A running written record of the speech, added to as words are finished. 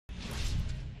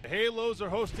Halos are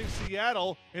hosting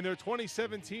Seattle in their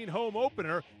 2017 home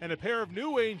opener, and a pair of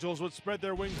new Angels would spread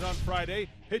their wings on Friday.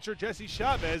 Pitcher Jesse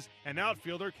Chavez and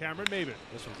outfielder Cameron Maybin.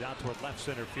 This one's out toward left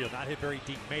center field, not hit very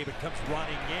deep. Maybin comes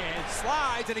running in,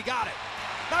 slides, and he got it.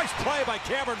 Nice play by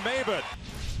Cameron Maybin.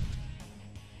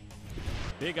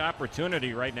 Big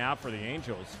opportunity right now for the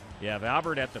Angels. You have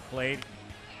Albert at the plate,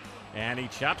 and he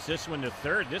chops this one to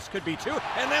third. This could be two,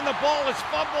 and then the ball is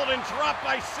fumbled and dropped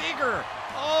by Seager.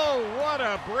 Oh, what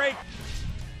a break.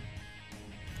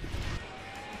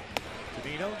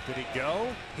 Davino, did he go?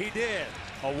 He did.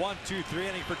 A 1-2-3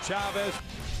 inning for Chavez.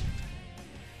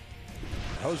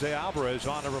 Jose Alvarez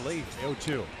on a relief, 0-2.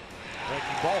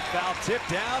 Breaking ball foul, tip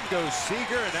down, goes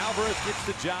Seager, and Alvarez gets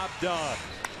the job done.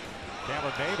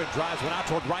 Cameron Maybin drives one out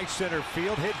toward right center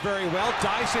field, hit very well,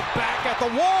 dice it back at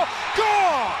the wall,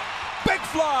 gone! Big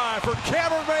fly for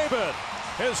Cameron Maybin.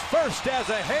 His first as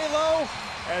a Halo,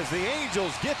 as the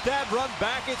Angels get that run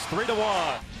back, it's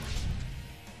 3-1.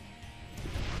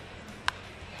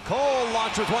 Cole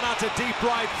launches one out to deep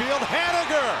right field.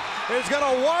 Haniger is going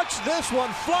to watch this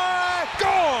one fly.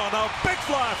 Gone! A big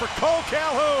fly for Kole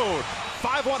Calhoun.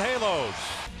 5-1 Halos.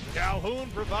 Calhoun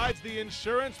provides the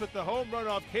insurance with the home run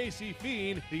off Casey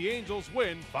Fiend. The Angels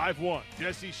win 5-1.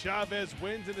 Jesse Chavez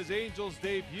wins in his Angels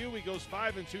debut. He goes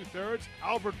 5 2/3.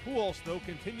 Albert Pujols, though,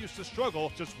 continues to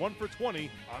struggle, just 1 for 20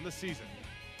 on the season.